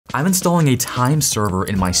I'm installing a time server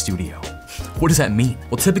in my studio. What does that mean?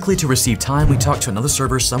 Well, typically to receive time, we talk to another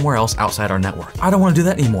server somewhere else outside our network. I don't want to do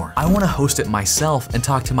that anymore. I want to host it myself and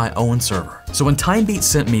talk to my own server. So when TimeBeat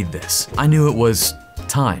sent me this, I knew it was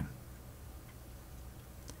time.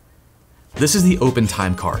 This is the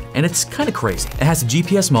OpenTimeCard, and it's kind of crazy. It has a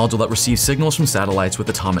GPS module that receives signals from satellites with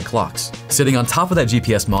atomic clocks. Sitting on top of that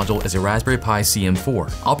GPS module is a Raspberry Pi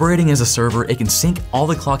CM4. Operating as a server, it can sync all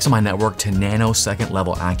the clocks on my network to nanosecond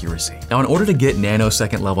level accuracy. Now, in order to get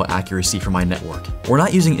nanosecond level accuracy for my network, we're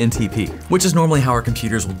not using NTP, which is normally how our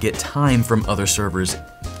computers will get time from other servers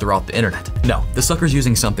throughout the internet. No, the sucker's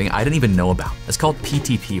using something I didn't even know about. It's called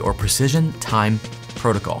PTP, or Precision Time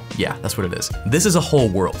Protocol. Yeah, that's what it is. This is a whole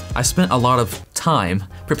world. I spent a lot of time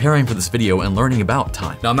preparing for this video and learning about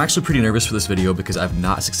time. Now, I'm actually pretty nervous for this video because I've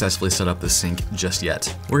not successfully set up the sync just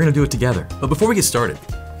yet. We're gonna do it together. But before we get started,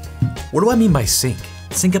 what do I mean by sync?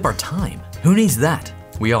 Sync up our time. Who needs that?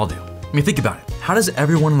 We all do. I mean, think about it. How does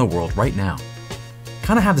everyone in the world right now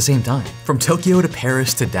kind of have the same time? From Tokyo to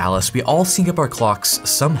Paris to Dallas, we all sync up our clocks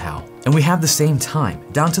somehow, and we have the same time,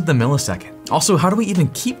 down to the millisecond. Also, how do we even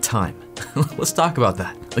keep time? Let's talk about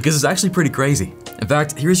that, because it's actually pretty crazy. In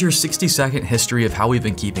fact, here's your 60-second history of how we've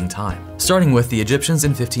been keeping time, starting with the Egyptians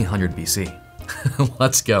in 1500 BC.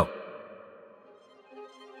 Let's go.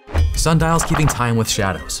 Sundials keeping time with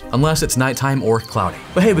shadows, unless it's nighttime or cloudy.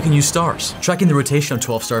 But hey, we can use stars. Tracking the rotation of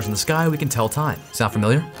 12 stars in the sky, we can tell time. Sound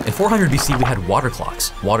familiar? In 400 BC, we had water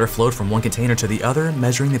clocks. Water flowed from one container to the other,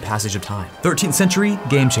 measuring the passage of time. 13th century,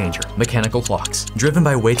 game changer, mechanical clocks. Driven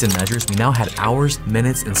by weights and measures, we now had hours,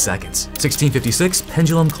 minutes, and seconds. 1656,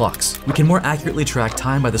 pendulum clocks. We can more accurately track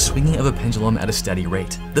time by the swinging of a pendulum at a steady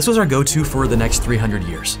rate. This was our go-to for the next 300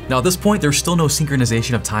 years. Now at this point, there's still no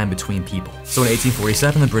synchronization of time between people. So in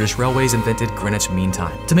 1847, the British Railways invented Greenwich Mean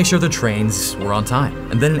Time to make sure their trains were on time.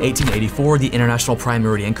 And then in 1884, the International Prime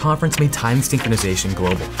Meridian Conference made time synchronization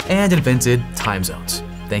global and invented time zones.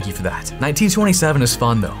 Thank you for that. 1927 is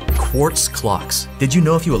fun though. Quartz clocks. Did you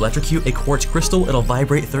know if you electrocute a quartz crystal, it'll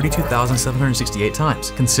vibrate 32,768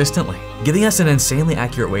 times consistently, giving us an insanely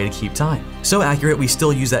accurate way to keep time. So accurate, we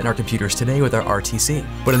still use that in our computers today with our RTC.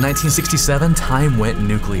 But in 1967, time went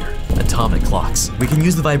nuclear. Atomic clocks. We can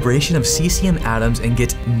use the vibration of cesium atoms and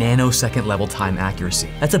get nanosecond level time accuracy.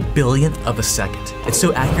 That's a billionth of a second. It's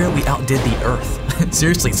so accurate we outdid the Earth.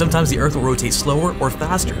 Seriously, sometimes the Earth will rotate slower or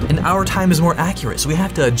faster, and our time is more accurate, so we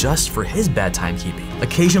have to adjust for his bad timekeeping,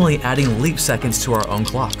 occasionally adding leap seconds to our own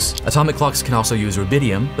clocks. Atomic clocks can also use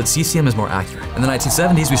rubidium, but cesium is more accurate. In the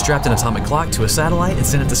 1970s, we strapped an atomic clock to a satellite and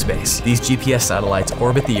sent it to space. These GPS satellites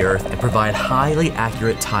orbit the Earth and provide highly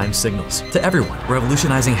accurate time signals to everyone,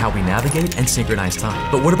 revolutionizing how we navigate and synchronize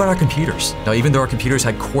time. But what about our computers? Now, even though our computers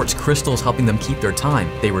had quartz crystals helping them keep their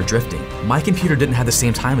time, they were drifting. My computer didn't have the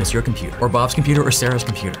same time as your computer, or Bob's computer, or Sarah's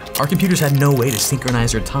computer. Our computers had no way to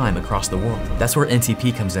synchronize their time across the world. That's where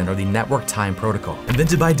NTP comes in, or the Network Time Protocol.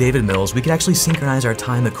 Invented by David Mills, we could actually synchronize our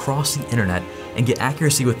time across the internet and get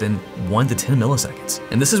accuracy within 1 to 10 milliseconds.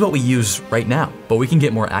 And this is what we use right now, but we can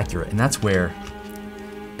get more accurate, and that's where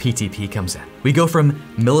PTP comes in. We go from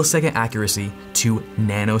millisecond accuracy to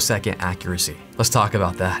nanosecond accuracy. Let's talk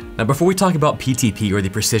about that. Now, before we talk about PTP, or the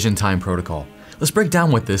Precision Time Protocol, let's break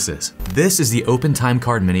down what this is. This is the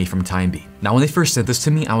OpenTimeCard Mini from TimeBeat. Now, when they first sent this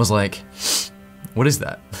to me, I was like, what is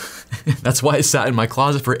that? That's why it sat in my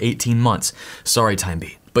closet for 18 months. Sorry,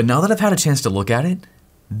 TimeBeat. But now that I've had a chance to look at it,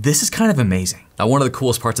 this is kind of amazing. Now, one of the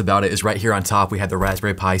coolest parts about it is right here on top, we have the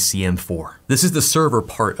Raspberry Pi CM4. This is the server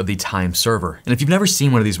part of the Time server. And if you've never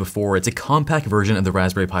seen one of these before, it's a compact version of the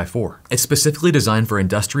Raspberry Pi 4. It's specifically designed for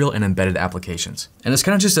industrial and embedded applications. And it's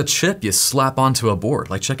kind of just a chip you slap onto a board.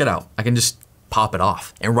 Like, check it out. I can just pop it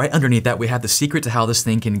off. And right underneath that, we have the secret to how this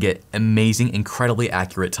thing can get amazing, incredibly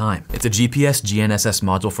accurate time. It's a GPS GNSS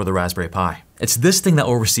module for the Raspberry Pi. It's this thing that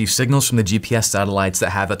will receive signals from the GPS satellites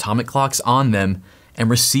that have atomic clocks on them and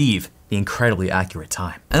receive the incredibly accurate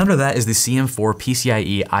time. And under that is the CM4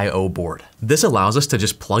 PCIe I/O board. This allows us to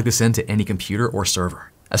just plug this into any computer or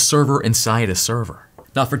server. A server inside a server.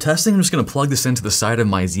 Now for testing, I'm just gonna plug this into the side of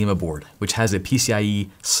my Zima board, which has a PCIe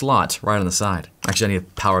slot right on the side. Actually, I need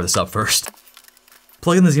to power this up first.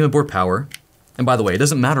 Plug in the Zima board power. And by the way, it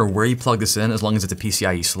doesn't matter where you plug this in as long as it's a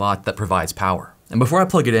PCIe slot that provides power. And before I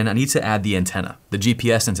plug it in, I need to add the antenna, the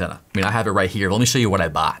GPS antenna. I mean, I have it right here. Let me show you what I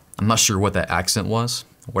bought. I'm not sure what that accent was,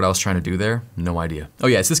 what I was trying to do there, no idea. Oh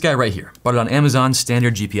yeah, it's this guy right here. Bought it on Amazon,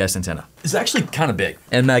 standard GPS antenna. It's actually kind of big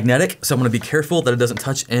and magnetic, so I'm gonna be careful that it doesn't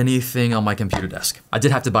touch anything on my computer desk. I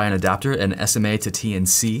did have to buy an adapter, an SMA to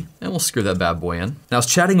TNC, and we'll screw that bad boy in. Now I was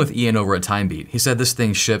chatting with Ian over at TimeBeat. He said this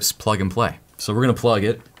thing ships plug and play. So we're gonna plug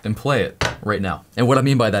it and play it right now. And what I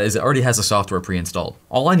mean by that is it already has the software pre-installed.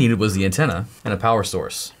 All I needed was the antenna and a power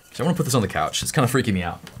source. So I wanna put this on the couch. It's kind of freaking me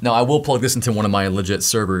out. Now I will plug this into one of my legit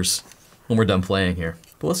servers when we're done playing here.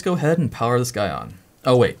 But let's go ahead and power this guy on.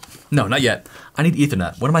 Oh wait, no, not yet. I need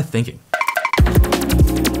Ethernet. What am I thinking?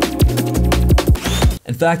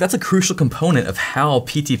 In fact, that's a crucial component of how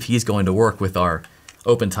PTP is going to work with our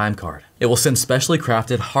OpenTimeCard. It will send specially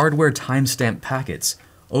crafted hardware timestamp packets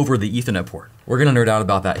over the Ethernet port. We're gonna nerd out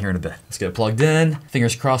about that here in a bit. Let's get it plugged in.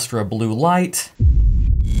 Fingers crossed for a blue light.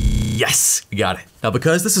 Yes, we got it. Now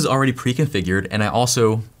because this is already pre-configured and I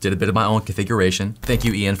also did a bit of my own configuration, thank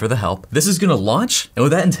you Ian for the help, this is gonna launch, and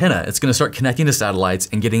with that antenna, it's gonna start connecting to satellites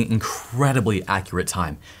and getting incredibly accurate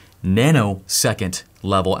time. Nanosecond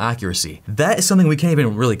level accuracy. That is something we can't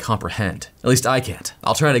even really comprehend. At least I can't.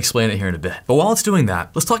 I'll try to explain it here in a bit. But while it's doing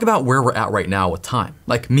that, let's talk about where we're at right now with time.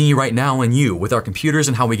 Like me right now and you with our computers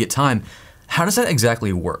and how we get time. How does that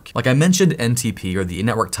exactly work? Like I mentioned NTP or the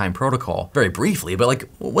Network Time Protocol very briefly, but like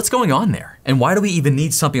what's going on there? And why do we even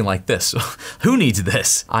need something like this? Who needs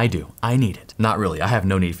this? I do. I need it. Not really. I have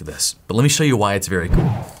no need for this. But let me show you why it's very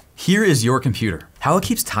cool. Here is your computer. How it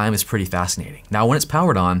keeps time is pretty fascinating. Now when it's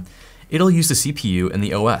powered on, it'll use the CPU and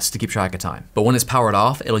the OS to keep track of time. But when it's powered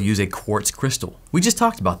off, it'll use a quartz crystal. We just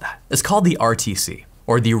talked about that. It's called the RTC,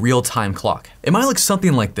 or the real-time clock. It might look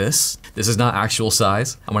something like this. This is not actual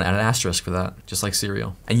size. I'm gonna add an asterisk for that, just like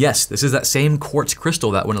cereal. And yes, this is that same quartz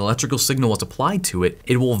crystal that when an electrical signal is applied to it,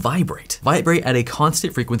 it will vibrate. Vibrate at a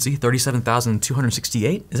constant frequency,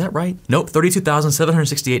 37,268, is that right? Nope,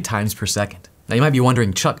 32,768 times per second. Now you might be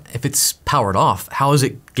wondering, Chuck, if it's powered off, how is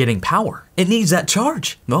it getting power? It needs that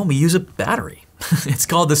charge. Well, we use a battery. It's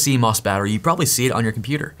called the CMOS battery. You probably see it on your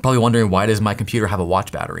computer. Probably wondering, why does my computer have a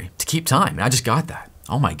watch battery? To keep time, and I just got that.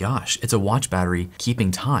 Oh my gosh, it's a watch battery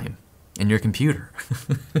keeping time in your computer.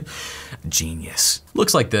 Genius.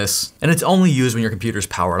 Looks like this, and it's only used when your computer's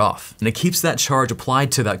powered off. And it keeps that charge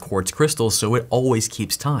applied to that quartz crystal so it always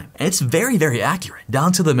keeps time. And it's very, very accurate,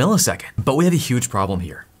 down to the millisecond. But we have a huge problem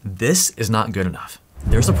here. This is not good enough.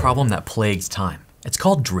 There's a problem that plagues time. It's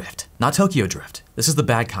called drift, not Tokyo drift. This is the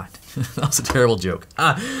bad kind. That was a terrible joke.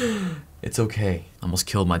 It's okay. Almost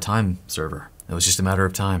killed my time server. It was just a matter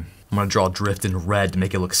of time. I'm gonna draw drift in red to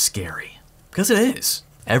make it look scary. Because it is.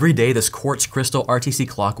 Every day, this quartz crystal RTC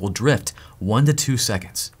clock will drift 1 to 2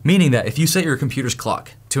 seconds. Meaning that if you set your computer's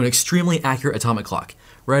clock to an extremely accurate atomic clock,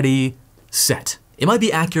 ready, set. It might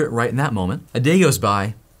be accurate right in that moment. A day goes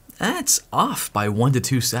by, that's off by 1 to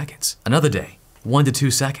 2 seconds. Another day, 1 to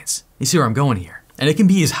 2 seconds. You see where I'm going here? And it can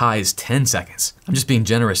be as high as 10 seconds. I'm just being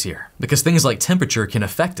generous here, because things like temperature can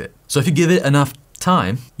affect it. So if you give it enough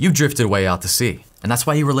time, you've drifted way out to sea. And that's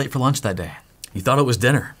why you were late for lunch that day. You thought it was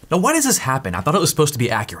dinner. Now why does this happen? I thought it was supposed to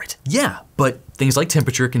be accurate. Yeah, but things like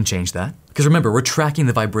temperature can change that. Because remember, we're tracking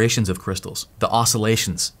the vibrations of crystals, the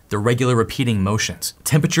oscillations, the regular repeating motions.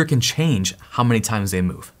 Temperature can change how many times they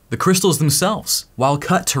move. The crystals themselves, while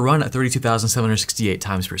cut to run at 32,768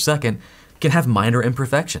 times per second, can have minor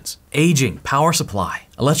imperfections. Aging, power supply,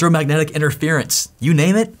 electromagnetic interference, you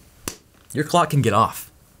name it, your clock can get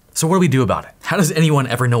off. So what do we do about it? How does anyone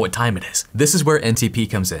ever know what time it is? This is where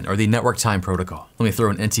NTP comes in, or the Network Time Protocol. Let me throw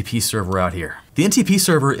an NTP server out here. The NTP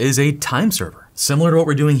server is a time server, similar to what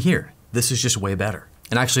we're doing here. This is just way better.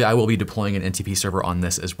 And actually, I will be deploying an NTP server on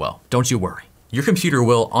this as well. Don't you worry. Your computer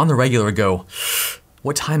will, on the regular, go,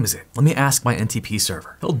 what time is it? Let me ask my NTP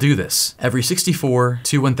server. He'll do this every 64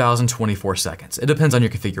 to 1024 seconds. It depends on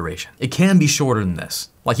your configuration. It can be shorter than this.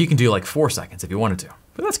 Like you can do like 4 seconds if you wanted to.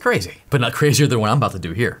 But that's crazy. But not crazier than what I'm about to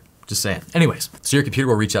do here. Just saying. Anyways, so your computer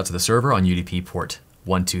will reach out to the server on UDP port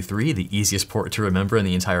 123, the easiest port to remember in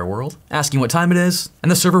the entire world, asking what time it is,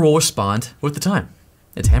 and the server will respond with the time.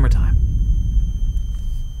 It's hammer time.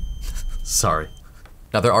 Sorry.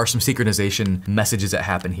 Now there are some synchronization messages that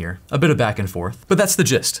happen here, a bit of back and forth, but that's the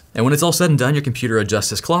gist. And when it's all said and done, your computer adjusts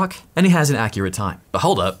his clock, and he has an accurate time. But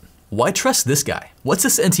hold up, why trust this guy? What's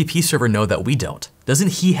this NTP server know that we don't? Doesn't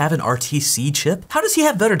he have an RTC chip? How does he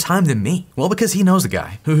have better time than me? Well, because he knows a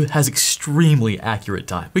guy who has extremely accurate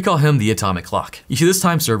time. We call him the atomic clock. You see this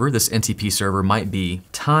time server, this NTP server might be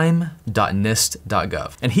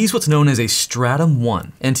time.nist.gov. And he's what's known as a Stratum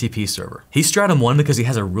 1 NTP server. He's Stratum 1 because he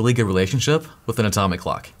has a really good relationship with an atomic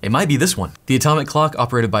clock. It might be this one, the atomic clock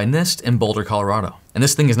operated by NIST in Boulder, Colorado. And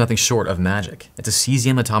this thing is nothing short of magic. It's a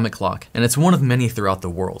cesium atomic clock, and it's one of many throughout the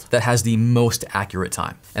world that has the most accurate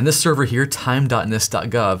time. And this server here,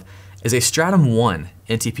 time.nist.gov, is a Stratum 1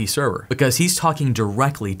 NTP server because he's talking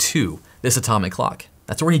directly to this atomic clock.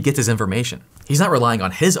 That's where he gets his information. He's not relying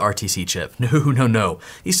on his RTC chip. No.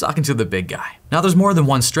 He's talking to the big guy. Now there's more than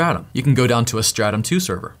one stratum. You can go down to a stratum 2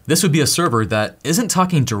 server. This would be a server that isn't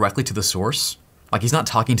talking directly to the source. Like he's not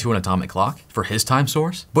talking to an atomic clock for his time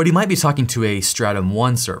source, but he might be talking to a stratum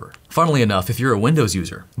 1 server. Funnily enough, if you're a Windows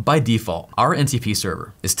user, by default, our NTP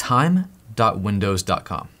server is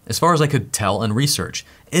time.windows.com. As far as I could tell and research,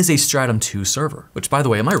 is a stratum 2 server, which by the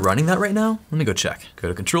way, am I running that right now? Let me go check. Go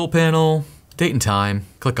to control panel, date and time,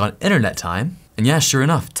 click on internet time, and yeah, sure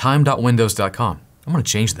enough, time.windows.com. I'm gonna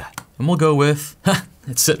change that. And we'll go with,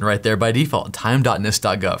 it's sitting right there by default,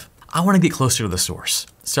 time.nist.gov. I wanna get closer to the source.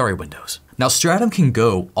 Sorry, Windows. Now, stratum can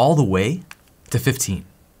go all the way to 15.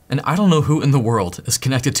 And I don't know who in the world is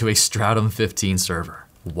connected to a stratum 15 server.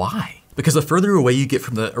 Why? Because the further away you get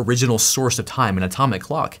from the original source of time, an atomic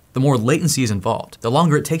clock, the more latency is involved, the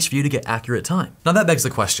longer it takes for you to get accurate time. Now that begs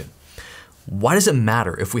the question, why does it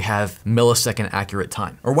matter if we have millisecond accurate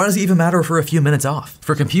time? Or why does it even matter if we're a few minutes off?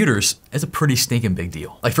 For computers, it's a pretty stinking big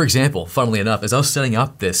deal. Like for example, funnily enough, as I was setting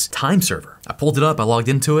up this time server, I pulled it up, I logged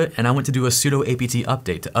into it, and I went to do a sudo apt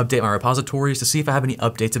update to update my repositories to see if I have any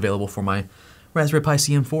updates available for my Raspberry Pi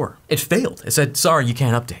CM4. It failed. It said, sorry, you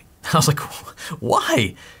can't update. I was like,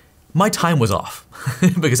 why? My time was off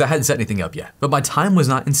because I hadn't set anything up yet, but my time was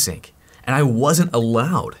not in sync. And I wasn't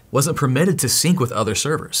permitted to sync with other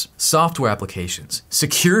servers. Software applications,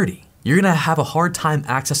 security. You're gonna have a hard time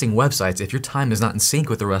accessing websites if your time is not in sync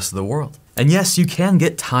with the rest of the world. And yes, you can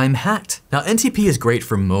get time hacked. Now, NTP is great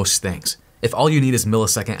for most things, if all you need is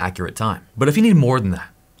millisecond accurate time. But if you need more than that,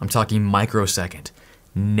 I'm talking microsecond,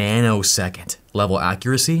 nanosecond level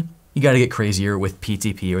accuracy, you gotta get crazier with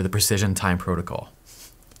PTP or the Precision Time Protocol.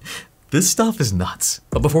 This stuff is nuts.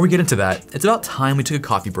 But before we get into that, it's about time we took a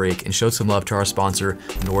coffee break and showed some love to our sponsor,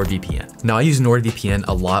 NordVPN. Now I use NordVPN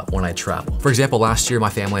a lot when I travel. For example, last year my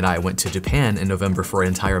family and I went to Japan in November for an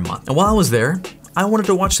entire month. And while I was there, I wanted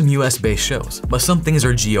to watch some US-based shows, but some things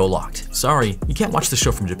are geo-locked. Sorry, you can't watch the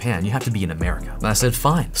show from Japan, you have to be in America. And I said,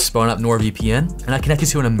 fine, spun up NordVPN, and I connected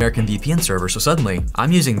to an American VPN server, so suddenly,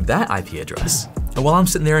 I'm using that IP address. And while I'm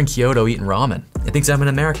sitting there in Kyoto eating ramen, it thinks I'm an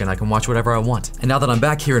American, I can watch whatever I want. And now that I'm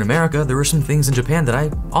back here in America, there are some things in Japan that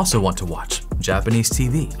I also want to watch. Japanese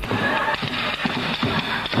TV.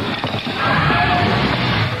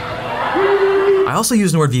 I also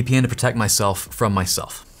use NordVPN to protect myself from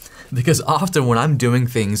myself. Because often when I'm doing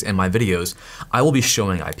things in my videos, I will be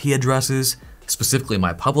showing IP addresses, specifically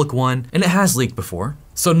my public one, and it has leaked before.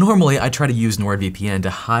 So normally I try to use NordVPN to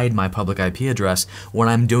hide my public IP address when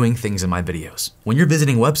I'm doing things in my videos. When you're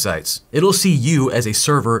visiting websites, it'll see you as a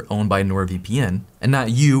server owned by NordVPN and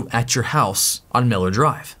not you at your house on Miller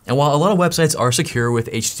Drive. And while a lot of websites are secure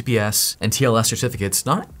with HTTPS and TLS certificates,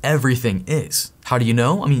 not everything is. How do you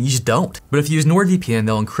know? I mean, you just don't. But if you use NordVPN,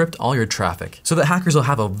 they'll encrypt all your traffic so that hackers will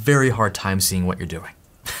have a very hard time seeing what you're doing.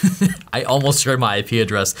 I almost shared my IP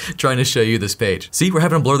address trying to show you this page. See, we're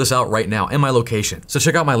having to blur this out right now and my location. So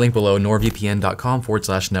check out my link below,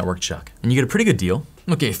 nordvpn.com/networkchuck. And you get a pretty good deal.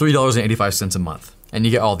 Okay, $3.85 a month. And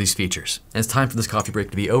you get all these features. And it's time for this coffee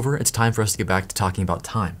break to be over. It's time for us to get back to talking about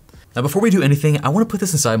time. Now, before we do anything, I want to put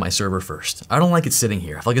this inside my server first. I don't like it sitting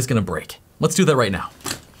here. I feel like it's gonna break. Let's do that right now.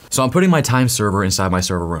 So I'm putting my time server inside my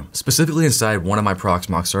server room, specifically inside one of my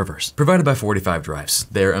Proxmox servers, provided by 45 drives.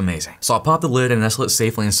 They're amazing. So I'll pop the lid and nestle it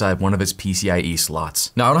safely inside one of its PCIe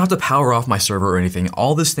slots. Now I don't have to power off my server or anything.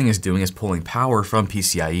 All this thing is doing is pulling power from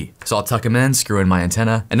PCIe. So I'll tuck him in, screw in my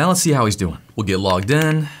antenna, and now let's see how he's doing. We'll get logged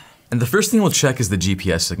in. And the first thing we'll check is the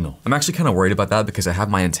GPS signal. I'm actually kind of worried about that because I have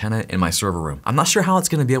my antenna in my server room. I'm not sure how it's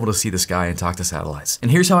going to be able to see the sky and talk to satellites. And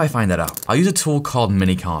here's how I find that out. I'll use a tool called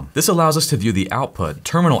Minicom. This allows us to view the output,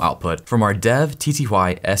 terminal output, from our dev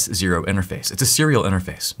TTY S0 interface. It's a serial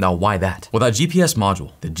interface. Now why that? Well, that GPS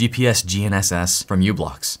module, the GPS GNSS from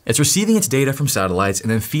u-blox, it's receiving its data from satellites and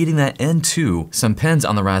then feeding that into some pins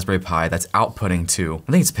on the Raspberry Pi that's outputting to,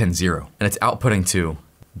 I think it's pin 0, and it's outputting to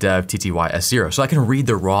dev TTY S0, so I can read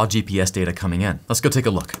the raw GPS data coming in. Let's go take a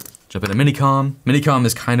look. Jump into Minicom. Minicom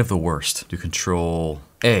is kind of the worst. Do Control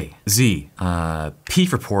A, Z, P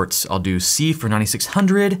for ports. I'll do C for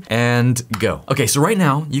 9600 and go. Okay, so right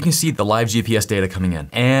now you can see the live GPS data coming in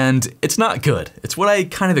and it's not good. It's what I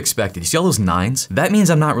kind of expected. You see all those 9s? That means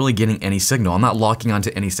I'm not really getting any signal. I'm not locking onto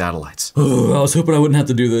any satellites. Oh, I was hoping I wouldn't have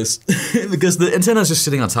to do this because the antenna is just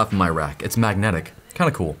sitting on top of my rack. It's magnetic. Kind Kind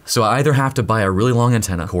of cool. So I either have to buy a really long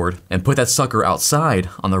antenna cord and put that sucker outside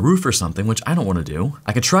on the roof or something, which I don't want to do.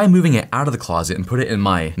 I could try moving it out of the closet and put it in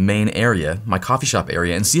my main area, my coffee shop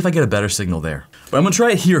area, and see if I get a better signal there. But I'm gonna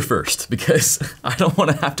try it here first because I don't want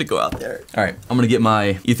to have to go out there. All right, I'm gonna get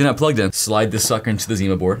my Ethernet plugged in, slide this sucker into the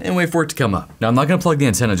Zima board, and wait for it to come up. Now I'm not gonna plug the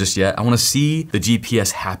antenna just yet. I wanna see the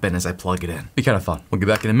GPS happen as I plug it in. Be kind of fun. We'll get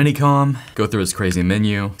back into Minicom, go through its crazy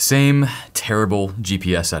menu. Same terrible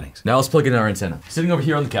GPS settings. Now let's plug in our antenna. Sitting over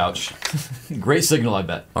here on the couch. Great signal, I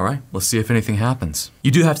bet. All right, let's see if anything happens. You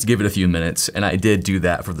do have to give it a few minutes, and I did do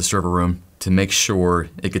that for the server room to make sure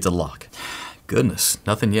it gets a lock. Goodness,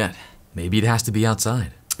 nothing yet. Maybe it has to be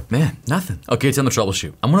outside. Man, nothing. Okay, it's time to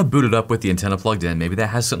troubleshoot. I'm gonna boot it up with the antenna plugged in. Maybe that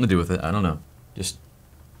has something to do with it, I don't know. Just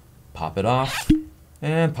pop it off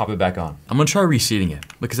and pop it back on. I'm gonna try reseating it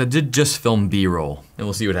because I did just film B-roll and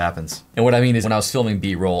we'll see what happens. And what I mean is when I was filming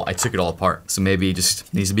B-roll, I took it all apart. So maybe it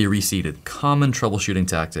just needs to be reseated. Common troubleshooting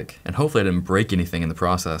tactic. And hopefully I didn't break anything in the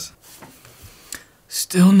process.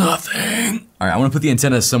 Still nothing. All right, I wanna put the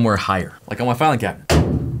antenna somewhere higher, like on my filing cabinet.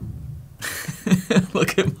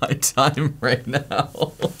 Look at my time right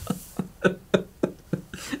now.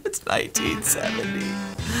 It's 1970.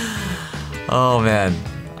 Oh man,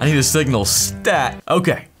 I need a signal stat.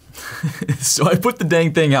 Okay, so I put the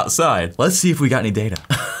dang thing outside. Let's see if we got any data.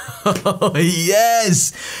 Oh,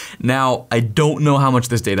 yes! Now, I don't know how much of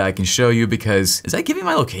this data I can show you because, is that giving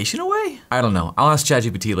my location away? I don't know, I'll ask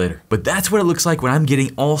ChatGPT later. But that's what it looks like when I'm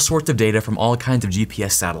getting all sorts of data from all kinds of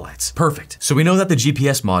GPS satellites. Perfect. So we know that the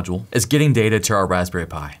GPS module is getting data to our Raspberry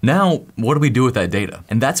Pi. Now, what do we do with that data?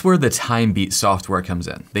 And that's where the TimeBeat software comes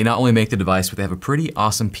in. They not only make the device, but they have a pretty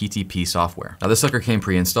awesome PTP software. Now this sucker came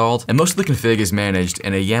pre-installed, and most of the config is managed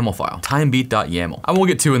in a YAML file, timebeat.yaml. I won't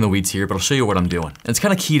get too in the weeds here, but I'll show you what I'm doing. And it's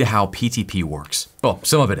kind of key to how PTP works. Well,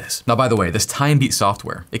 some of it is. Now, by the way, this TimeBeat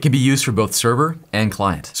software, it can be used for both server and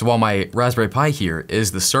client. So while my Raspberry Pi here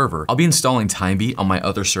is the server, I'll be installing TimeBeat on my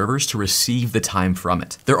other servers to receive the time from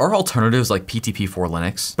it. There are alternatives like PTP for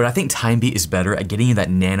Linux, but I think TimeBeat is better at getting you that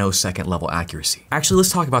nanosecond level accuracy. Actually,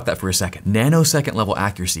 let's talk about that for a second. Nanosecond level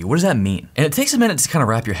accuracy, what does that mean? And it takes a minute to kind of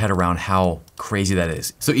wrap your head around how crazy that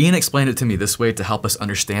is. So Ian explained it to me this way to help us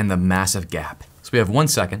understand the massive gap. So we have 1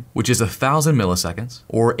 second, which is 1,000 milliseconds,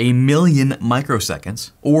 or 1,000,000 microseconds,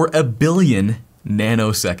 or 1,000,000,000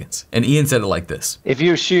 nanoseconds. And Ian said it like this. If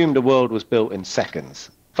you assume the world was built in seconds,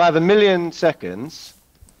 if I have 1,000,000 seconds,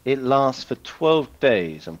 it lasts for 12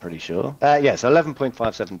 days, I'm pretty sure. Yes,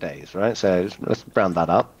 11.57 days, right? So let's round that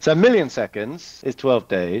up. So 1,000,000 seconds is 12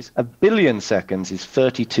 days. 1,000,000,000 seconds is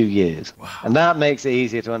 32 years. Wow. And that makes it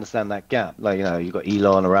easier to understand that gap. Like, you know, you've got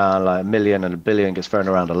Elon around, like 1,000,000 and 1,000,000,000 gets thrown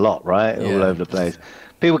around a lot, right? Yeah. All over the place.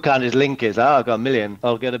 People can't just link it. Oh, I've got 1,000,000,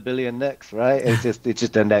 I'll get 1,000,000,000 next, right? It's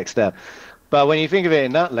just the next step. But when you think of it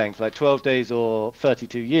in that length, like 12 days or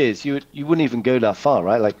 32 years, you wouldn't even go that far,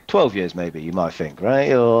 right? Like 12 years maybe, you might think,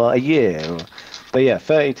 right? Or a year. But yeah,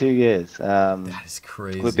 32 years. That is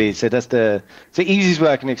crazy. Would be, so that's the easiest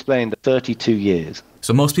way I can explain the 32 years.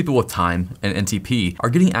 So most people with time and NTP are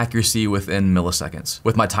getting accuracy within milliseconds.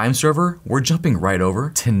 With my time server, we're jumping right over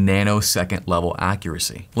to nanosecond level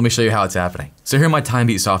accuracy. Let me show you how it's happening. So here in my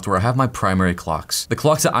TimeBeat software, I have my primary clocks. The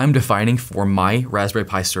clocks that I'm defining for my Raspberry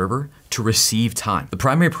Pi server to receive time. The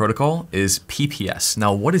primary protocol is PPS.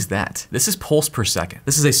 Now what is that? This is pulse per second.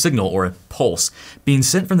 This is a signal or a pulse being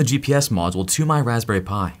sent from the GPS module to my Raspberry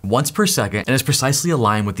Pi once per second, and is precisely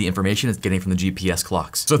aligned with the information it's getting from the GPS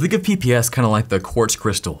clocks. So think of PPS kind of like the quartz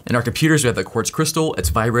crystal. In our computers, we have that quartz crystal. It's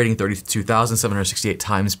vibrating 32,768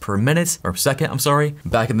 times per minute, or second, I'm sorry.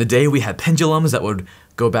 Back in the day, we had pendulums that would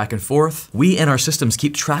go back and forth. We and our systems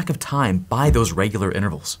keep track of time by those regular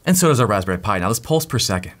intervals. And so does our Raspberry Pi. Now this pulse per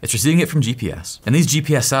second, it's receiving it from GPS. And these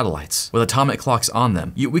GPS satellites with atomic clocks on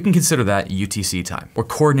them, we can consider that UTC time, or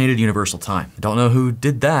Coordinated Universal Time. I don't know who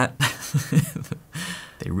did that.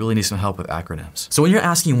 They really need some help with acronyms. So when you're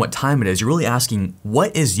asking what time it is, you're really asking,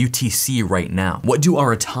 what is UTC right now? What do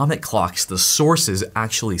our atomic clocks, the sources,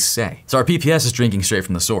 actually say? So our PPS is drinking straight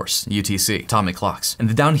from the source, UTC, atomic clocks. And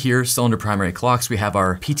then down here, still under primary clocks, we have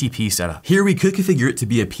our PTP setup. Here we could configure it to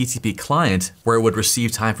be a PTP client where it would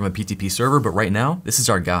receive time from a PTP server, but right now, this is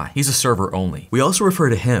our guy. He's a server only. We also refer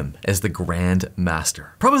to him as the Grand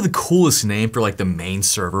Master. Probably the coolest name for like the main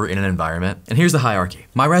server in an environment. And here's the hierarchy.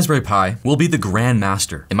 My Raspberry Pi will be the Grand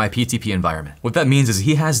Master here in my PTP environment. What that means is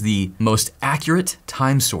he has the most accurate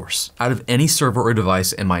time source out of any server or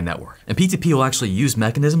device in my network. And PTP will actually use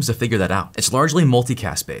mechanisms to figure that out. It's largely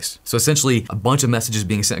multicast based. So essentially a bunch of messages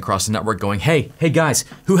being sent across the network going, hey guys,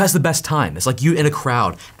 who has the best time? It's like you in a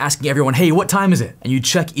crowd asking everyone, hey, what time is it? And you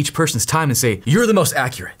check each person's time and say, you're the most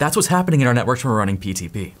accurate. That's what's happening in our networks when we're running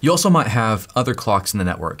PTP. You also might have other clocks in the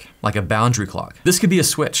network, like a boundary clock. This could be a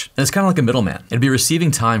switch, and it's kind of like a middleman. It'd be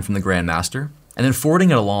receiving time from the grandmaster and then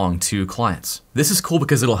forwarding it along to clients. This is cool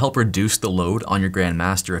because it'll help reduce the load on your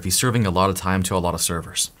grandmaster if he's serving a lot of time to a lot of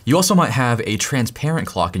servers. You also might have a transparent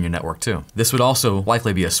clock in your network too. This would also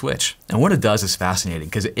likely be a switch. And what it does is fascinating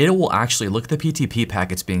because it will actually look at the PTP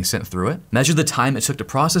packets being sent through it, measure the time it took to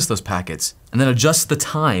process those packets, and then adjust the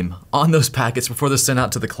time on those packets before they're sent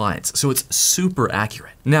out to the clients. So it's super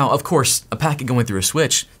accurate. Now, of course, a packet going through a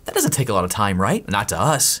switch, that doesn't take a lot of time, right? Not to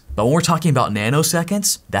us. But when we're talking about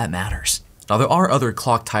nanoseconds, that matters. Now there are other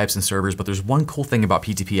clock types and servers, but there's one cool thing about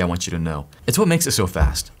PTP I want you to know. It's what makes it so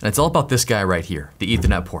fast. And it's all about this guy right here, the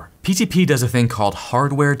Ethernet port. PTP does a thing called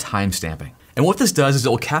hardware timestamping. And what this does is it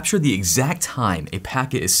will capture the exact time a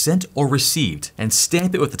packet is sent or received and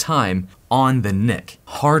stamp it with the time on the NIC,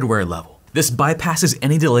 hardware level. This bypasses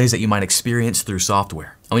any delays that you might experience through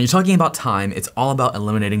software. And when you're talking about time, it's all about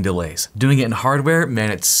eliminating delays. Doing it in hardware,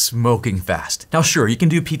 man, it's smoking fast. Now sure, you can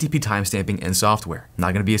do PTP timestamping in software.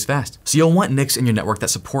 Not gonna be as fast. So you'll want NICs in your network that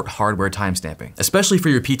support hardware timestamping, especially for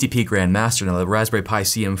your PTP Grandmaster. Now the Raspberry Pi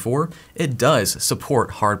CM4, it does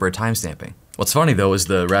support hardware timestamping. What's funny though is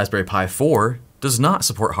the Raspberry Pi 4 does not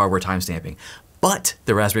support hardware timestamping, but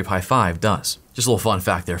the Raspberry Pi 5 does. Just a little fun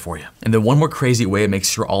fact there for you. And then one more crazy way it makes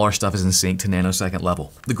sure all our stuff is in sync to nanosecond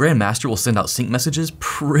level. The Grandmaster will send out sync messages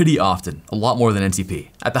pretty often, a lot more than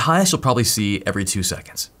NTP. At the highest, you'll probably see every 2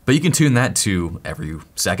 seconds. But you can tune that to every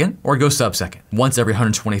second or go sub-second, once every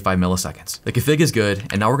 125 milliseconds. The config is good,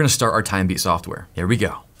 and now we're gonna start our TimeBeat software. Here we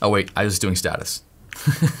go. Oh wait, I was doing status.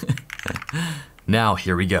 Now,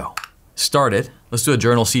 here we go. Started. Let's do a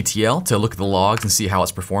journal CTL to look at the logs and see how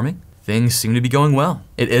it's performing. Things seem to be going well.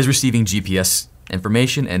 It is receiving GPS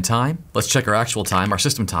information and time. Let's check our actual time, our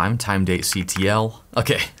system time, time date CTL.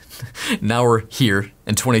 Okay, now we're here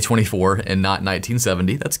in 2024 and not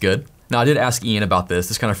 1970, that's good. Now I did ask Ian about this,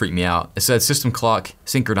 this kind of freaked me out. It said system clock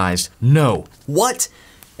synchronized. No, what?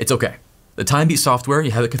 It's okay. The TimeBeat software,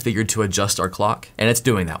 you have it configured to adjust our clock, and it's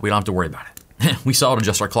doing that, we don't have to worry about it. We saw it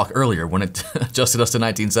adjust our clock earlier when it adjusted us to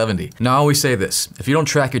 1970. Now I always say this, if you don't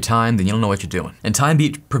track your time, then you don't know what you're doing. And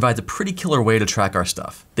TimeBeat provides a pretty killer way to track our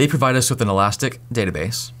stuff. They provide us with an Elastic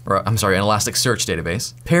database, or an Elasticsearch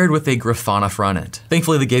database, paired with a Grafana front end.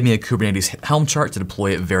 Thankfully they gave me a Kubernetes Helm chart to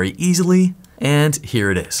deploy it very easily, and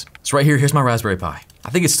here it is. So right here, here's my Raspberry Pi.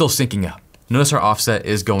 I think it's still syncing up. Notice our offset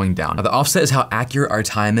is going down. Now the offset is how accurate our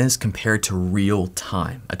time is compared to real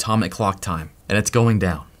time, atomic clock time, and it's going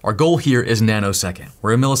down. Our goal here is nanosecond.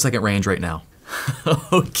 We're in millisecond range right now.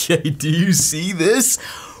 Okay, do you see this?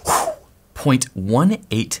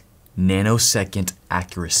 0.18 nanosecond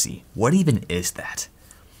accuracy. What even is that?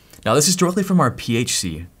 Now this is directly from our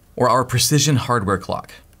PHC, or our precision hardware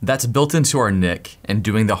clock. That's built into our NIC and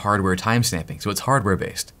doing the hardware timestamping, so it's hardware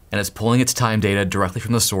based. And it's pulling its time data directly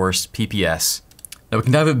from the source, PPS. Now we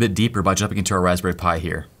can dive a bit deeper by jumping into our Raspberry Pi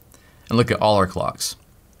here and look at all our clocks.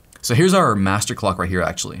 So here's our master clock right here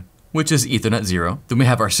actually, which is Ethernet 0. Then we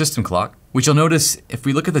have our system clock, which you'll notice if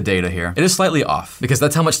we look at the data here, it is slightly off because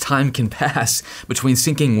that's how much time can pass between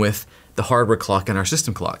syncing with the hardware clock and our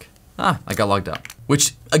system clock. I got logged out.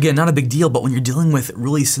 Which, again, not a big deal, but when you're dealing with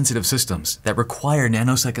really sensitive systems that require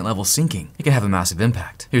nanosecond level syncing, it can have a massive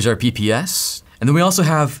impact. Here's our PPS, and then we also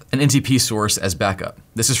have an NTP source as backup.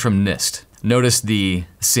 This is from NIST. Notice the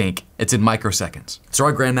sync, it's in microseconds. So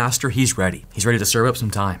our Grandmaster, he's ready. He's ready to serve up some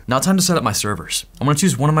time. Now time to set up my servers. I'm gonna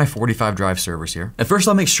choose one of my 45 drive servers here. And first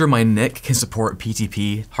I'll make sure my NIC can support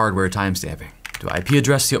PTP hardware timestamping. Do IP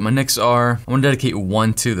address, see what my NICs are. I'm gonna dedicate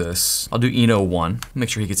one to this. I'll do Eno1, make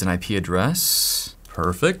sure he gets an IP address.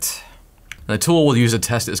 Perfect. And the tool we'll use to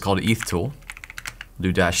test it is called ETH tool.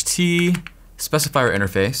 We'll do -T, specify our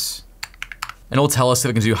interface, and it'll tell us if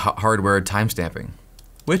it can do hardware timestamping,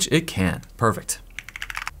 which it can. Perfect.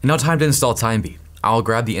 And now time to install TimeBeat. I'll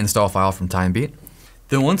grab the install file from TimeBeat,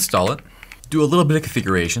 then we'll install it, do a little bit of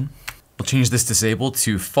configuration. We'll change this disable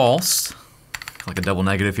to false, like a double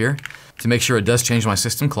negative here, to make sure it does change my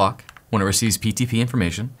system clock when it receives PTP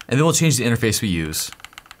information. And then we'll change the interface we use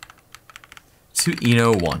to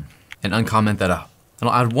Eno1 and uncomment that out. And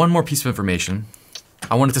I'll add one more piece of information.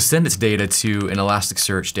 I want it to send its data to an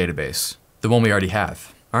Elasticsearch database, the one we already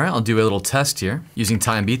have. All right, I'll do a little test here. Using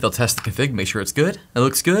TimeBeat, they'll test the config, make sure it's good, it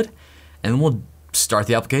looks good, and then we'll start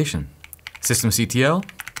the application. systemctl,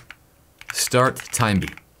 start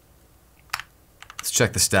TimeBeat. Let's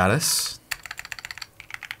check the status.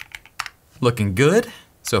 Looking good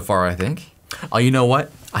so far, I think. Oh, you know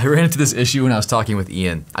what? I ran into this issue when I was talking with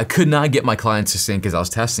Ian. I could not get my clients to sync as I was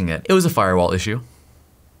testing it. It was a firewall issue.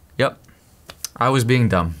 Yep, I was being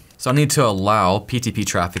dumb. So I need to allow PTP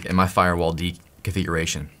traffic in my firewall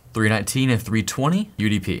configuration. 319 and 320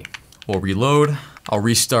 UDP. We'll reload. I'll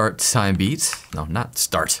restart TimeBeat. No, not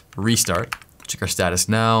start, restart. Check our status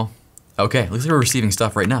now. Okay, looks like we're receiving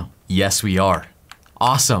stuff right now. Yes, we are.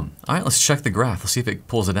 Awesome. All right, let's check the graph. Let's see if it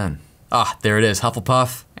pulls it in. Ah, there it is,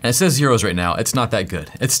 Hufflepuff. And it says zeros right now. It's not that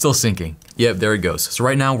good. It's still syncing. Yep, there it goes. So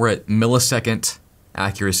right now we're at millisecond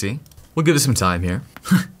accuracy. We'll give it some time here.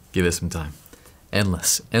 Give it some time.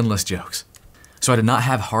 Endless jokes. So I did not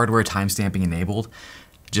have hardware timestamping enabled.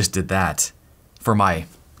 Just did that for my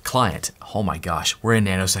client. Oh my gosh, we're in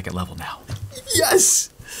nanosecond level now. Yes!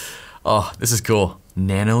 Oh, this is cool.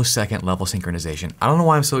 Nanosecond level synchronization. I don't know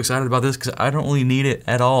why I'm so excited about this because I don't really need it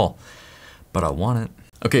at all, but I want it.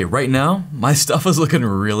 Okay, right now, my stuff is looking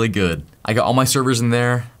really good. I got all my servers in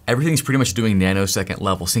there. Everything's pretty much doing nanosecond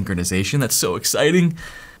level synchronization. That's so exciting.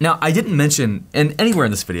 Now, I didn't mention, and anywhere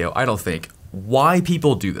in this video, I don't think, why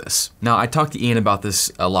people do this. Now, I talked to Ian about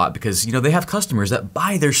this a lot because, you know, they have customers that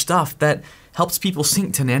buy their stuff that helps people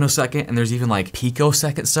sync to nanosecond, and there's even like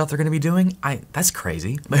picosecond stuff they're gonna be doing. That's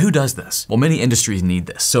crazy. But who does this? Well, many industries need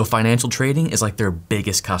this. So financial trading is like their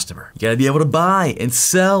biggest customer. You gotta be able to buy and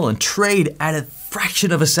sell and trade at a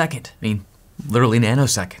fraction of a second. I mean, literally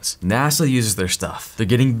nanoseconds. NASA uses their stuff. They're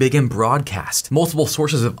getting big in broadcast. Multiple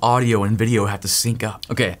sources of audio and video have to sync up.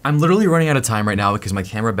 Okay, I'm literally running out of time right now because my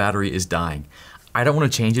camera battery is dying. I don't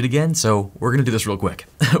want to change it again, so we're gonna do this real quick.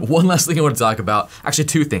 One last thing I want to talk about, actually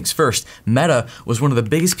two things. First, Meta was one of the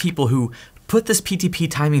biggest people who put this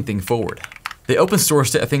PTP timing thing forward. They open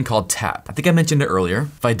sourced a thing called TAP. I think I mentioned it earlier.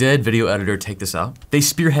 If I did, video editor, take this out. They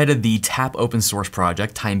spearheaded the TAP open source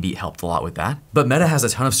project. TimeBeat helped a lot with that. But Meta has a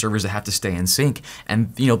ton of servers that have to stay in sync.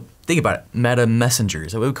 And you know, think about it, Meta Messenger,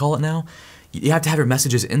 is that what we call it now? You have to have your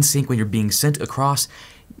messages in sync when you're being sent across.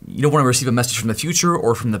 You don't want to receive a message from the future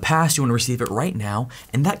or from the past, you want to receive it right now,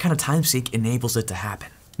 and that kind of time sync enables it to happen.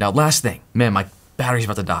 Now, last thing, man, my battery's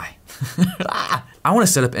about to die. I want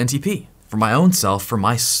to set up NTP for my own self, for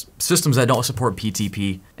my systems that don't support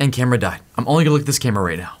PTP, and camera died. I'm only gonna look at this camera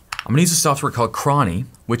right now. I'm gonna use a software called Cronny,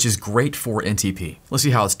 which is great for NTP. Let's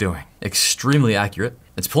see how it's doing. Extremely accurate.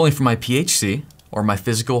 It's pulling from my PHC, or my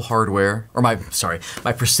physical hardware, or my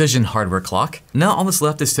precision hardware clock. Now all that's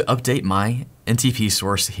left is to update my NTP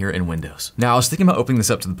source here in Windows. Now I was thinking about opening this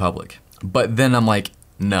up to the public, but then I'm like,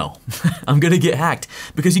 no, I'm gonna get hacked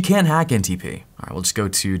because you can't hack NTP. All right, we'll just go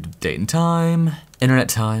to date and time, internet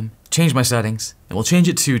time, change my settings, and we'll change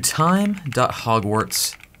it to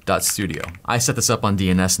time.hogwarts.studio. I set this up on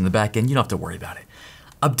DNS in the back end, you don't have to worry about it.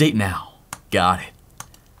 Update now, got it.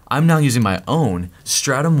 I'm now using my own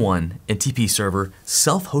Stratum 1 NTP server,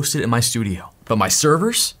 self-hosted in my studio. But my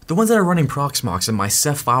servers, the ones that are running Proxmox in my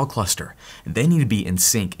Ceph file cluster, they need to be in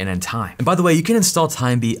sync and in time. And by the way, you can install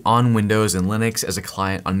TimeBeat on Windows and Linux as a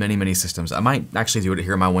client on many systems. I might actually do it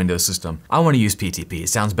here on my Windows system. I want to use PTP, it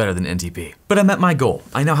sounds better than NTP. But I met my goal.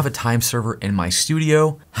 I now have a time server in my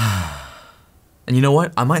studio. And you know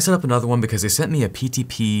what? I might set up another one because they sent me a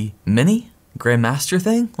PTP Mini Grandmaster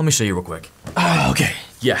thing. Let me show you real quick. Okay.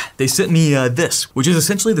 Yeah, they sent me this, which is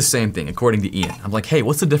essentially the same thing, according to Ian. I'm like, hey,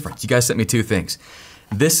 what's the difference? You guys sent me two things.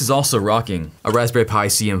 This is also rocking a Raspberry Pi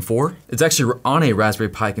CM4. It's actually on a Raspberry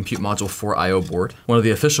Pi Compute Module 4 I/O board, one of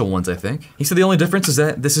the official ones, I think. He said the only difference is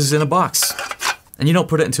that this is in a box, and you don't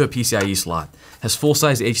put it into a PCIe slot. It has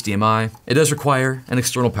full-size HDMI. It does require an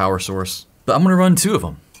external power source, but I'm gonna run two of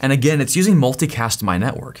them. And again, it's using multicast to my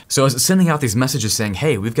network. So as it's sending out these messages saying,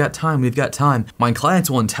 hey, we've got time, my clients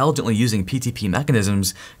will intelligently using PTP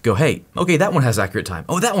mechanisms go, hey, okay, that one has accurate time.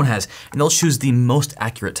 Oh, that one has. And they'll choose the most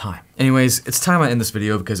accurate time. Anyways, it's time I end this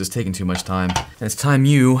video because it's taking too much time. And it's time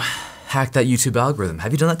you hack that YouTube algorithm.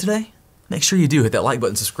 Have you done that today? Make sure you do. Hit that like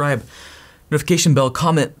button, subscribe, notification bell,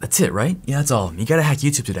 comment. That's it, right? Yeah, that's all of them. You gotta hack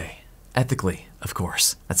YouTube today. Ethically, of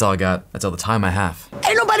course. That's all I got. That's all the time I have.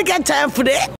 Ain't nobody got time for that.